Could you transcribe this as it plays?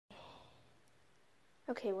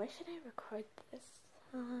Okay, where should I record this?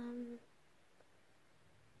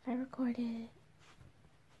 If I record it...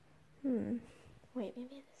 Wait,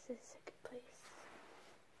 maybe this is a good place.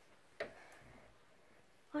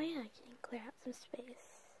 Oh yeah, I can clear out some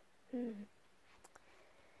space.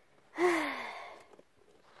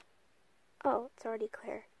 Oh, it's already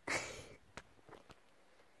clear.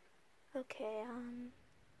 Okay,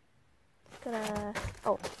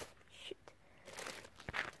 oh, shoot.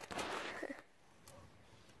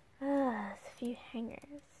 There's a few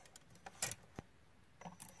hangers.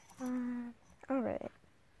 Alright.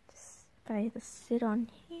 Just if I just sit on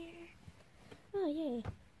here. Oh, yay.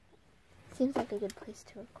 Seems like a good place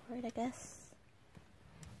to record, I guess.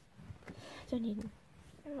 Don't need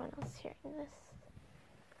everyone else hearing this.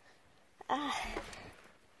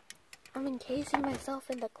 I'm encasing myself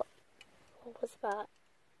in the what was that?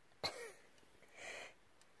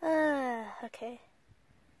 Okay.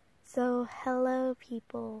 So, hello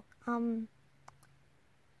people. I'm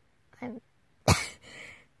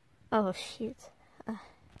oh shoot.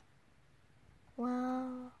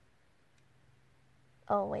 Well,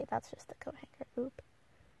 oh wait, that's just a coat hanger. Oop.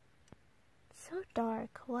 It's so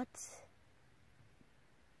dark. What?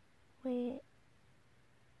 Wait.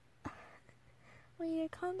 Wait, I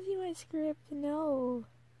can't see my script. No.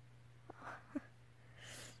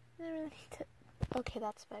 I really need to. Okay,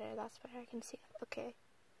 that's better. That's better. I can see it. Okay.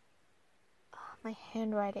 My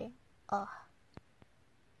handwriting.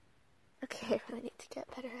 Okay, I really need to get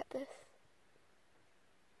better at this.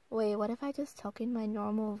 Wait, what if I just talk in my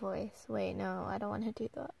normal voice? Wait, no, I don't want to do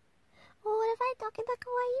that. Oh, what if I talk in the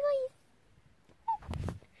kawaii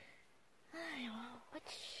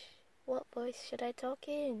voice? What voice should I talk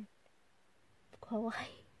in?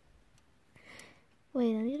 Kawaii.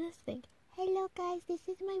 Wait, let me just think. Hello guys, this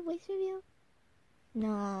is my voice review.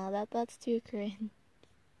 Nah, that's too cringe.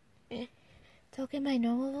 Talk in my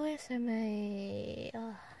normal voice or my...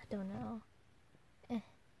 I don't know.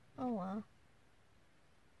 Oh well.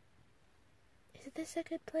 Is this a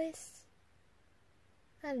good place?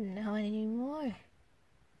 I don't know anymore.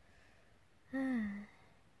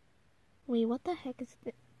 Wait, what the heck is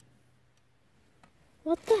this?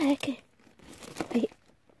 What the heck? Wait.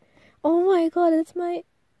 Oh my god, it's my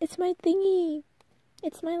thingy.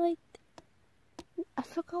 It's my, like... I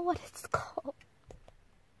forgot what it's called.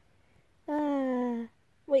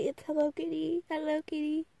 Wait, it's Hello Kitty. Hello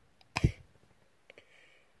Kitty.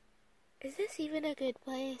 Is this even a good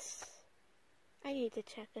place? I need to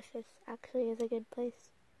check if this actually is a good place.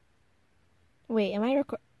 Wait, am I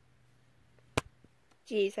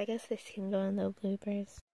Jeez, I guess this can go in the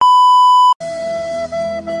bloopers.